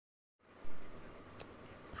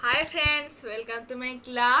Hi friends, welcome to my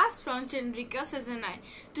class from Chandrika Sajan Nayak.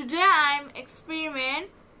 Today I am experiment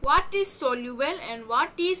what is soluble and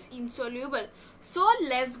what is insoluble. So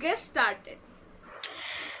let's get started.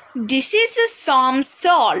 This is some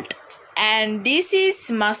salt and this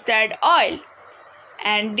is mustard oil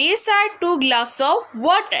and these are 2 glasses of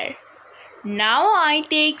water. Now I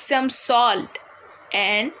take some salt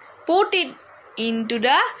and put it into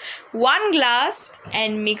the 1 glass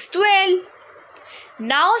and mix well.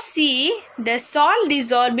 Now see, the salt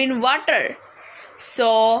dissolved in water.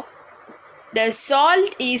 So the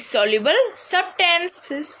salt is soluble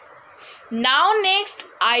substances. Now next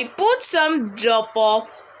I put some drop of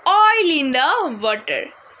oil in the water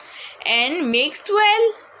and mixed well.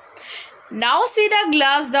 Now see the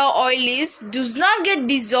glass, the oil does not get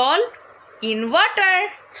dissolved in water.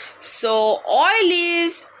 So oil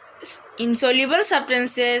is insoluble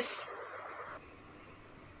substances.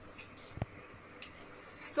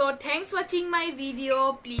 So thanks for watching my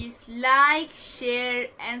video. Please like, share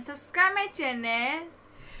and subscribe my channel.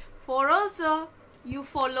 For also you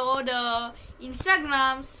follow the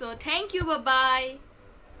Instagram. So thank you. Bye bye.